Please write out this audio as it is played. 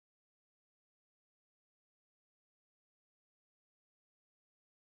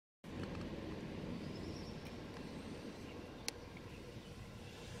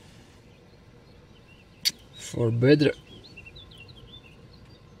for better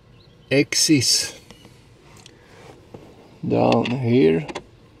access down here.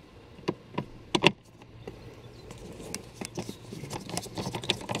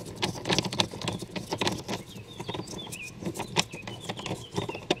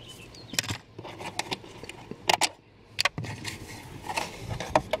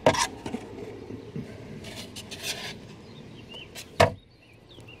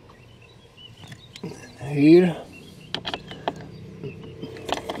 Here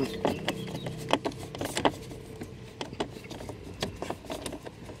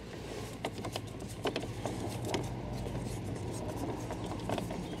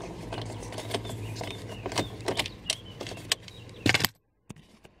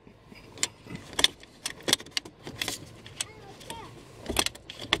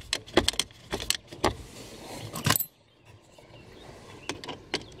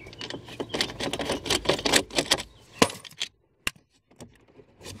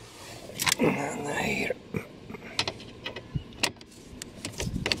and here.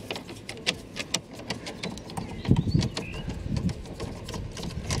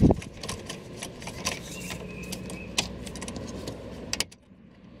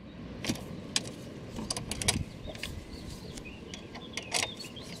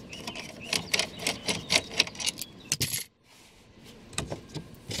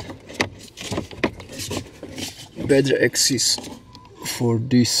 Better access for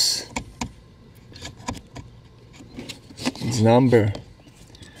this. It's number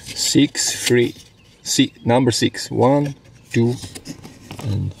 6, 3, number 6, 1, 2,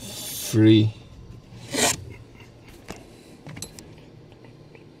 and 3.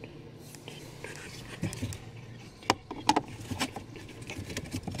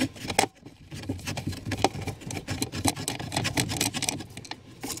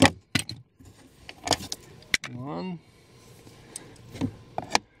 One,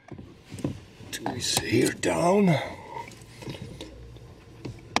 2 is here down.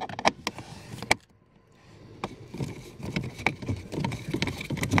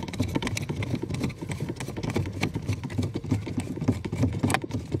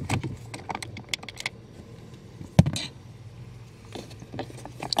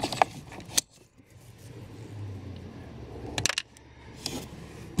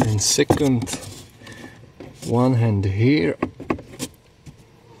 And second, one hand here.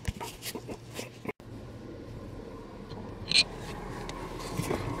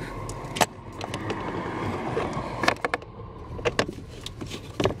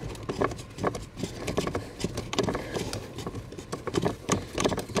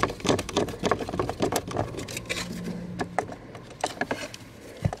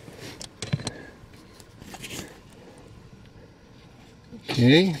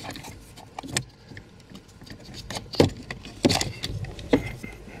 Okay.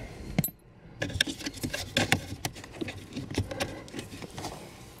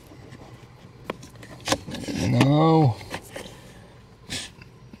 Now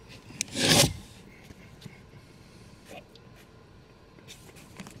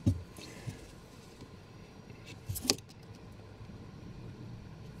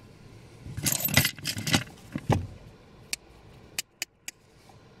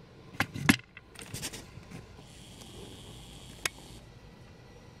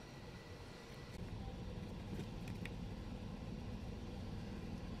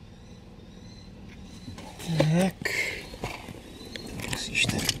tak, musíš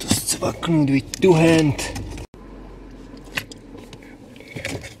takto zcvaknout with two hand.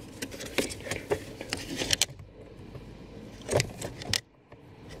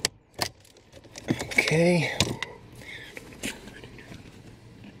 Okay.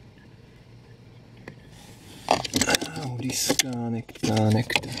 AUDI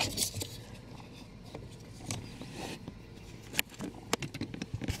connector.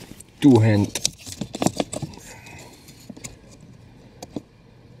 Two hand.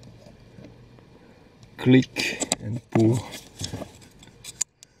 Click and pull.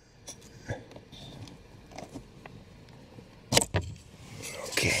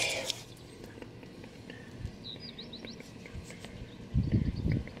 Okay.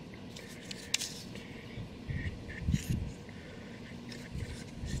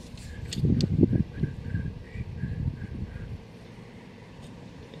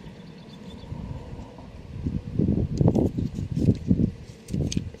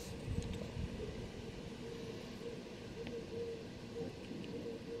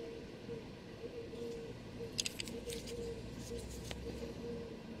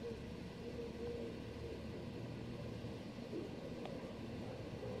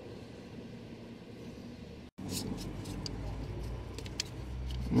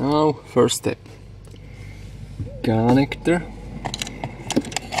 Now, first step. Connector.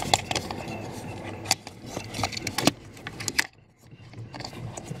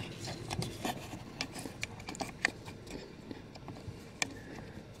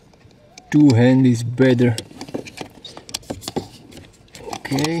 Two hand is better.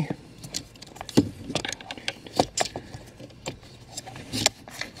 Okay.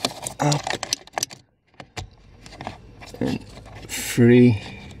 Up and free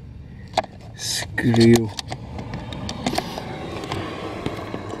screw.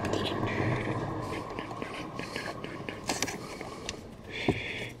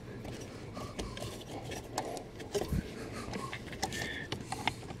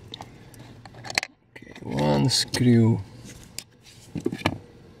 One screw.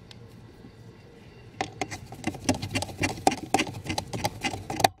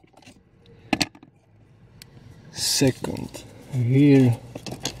 Second here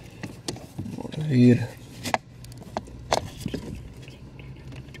or here.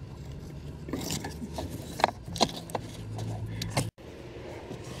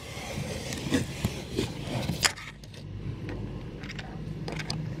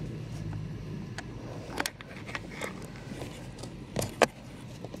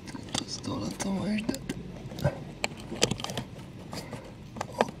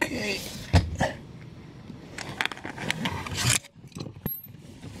 Okay.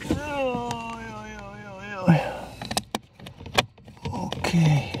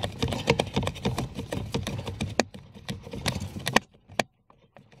 Okay.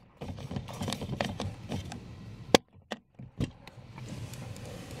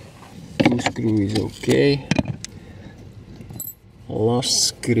 Two screw is okay. Last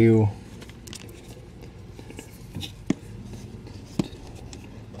screw.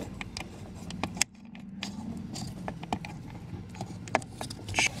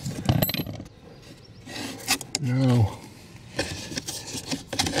 Now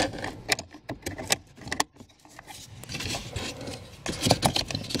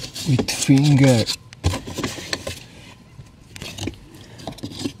with finger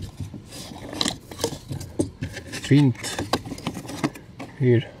print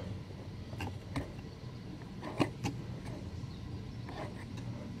here.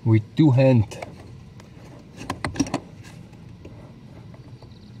 With two hands.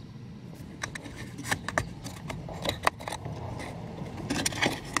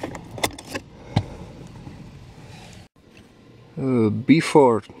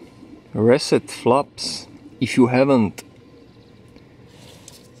 Before reset flaps, if you haven't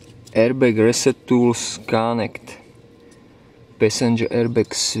airbag reset tools, connect passenger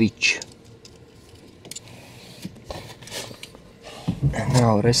airbag switch. And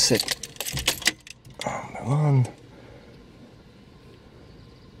now reset number one.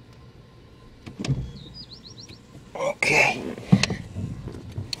 Okay,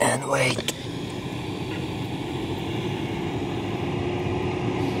 and wait.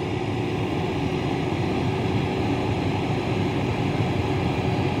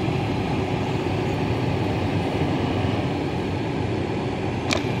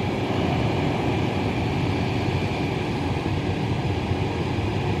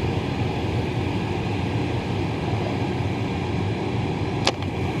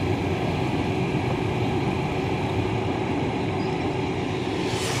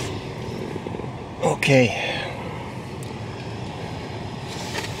 Okay.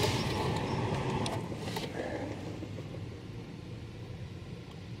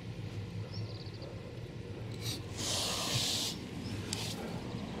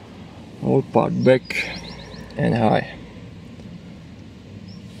 All part back and high.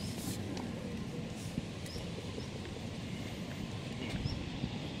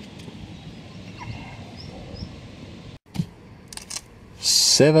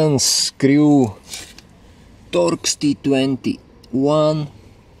 Seven screw Torx T20. 1,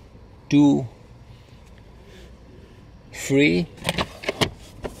 2, 3,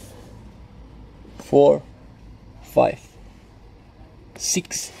 4, 5,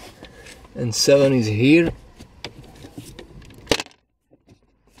 6, and 7 is here.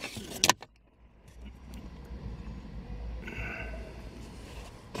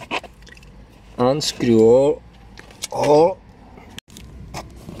 Unscrew all.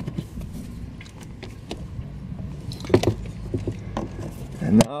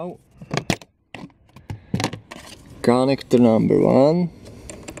 And now connector number 1,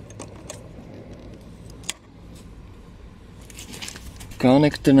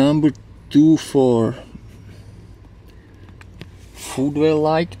 connector number 2 for footwell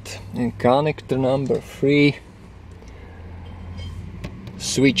light, and connector number 3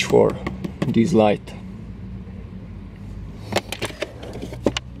 switch for this light.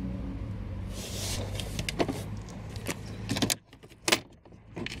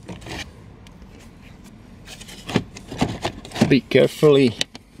 Be carefully.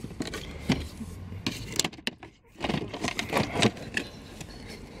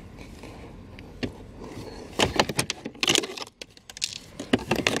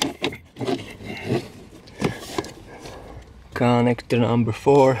 Connector number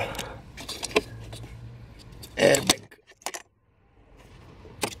 4. Airbag.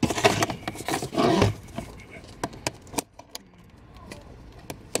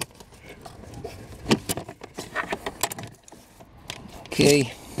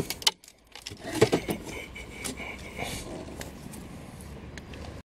 Okay.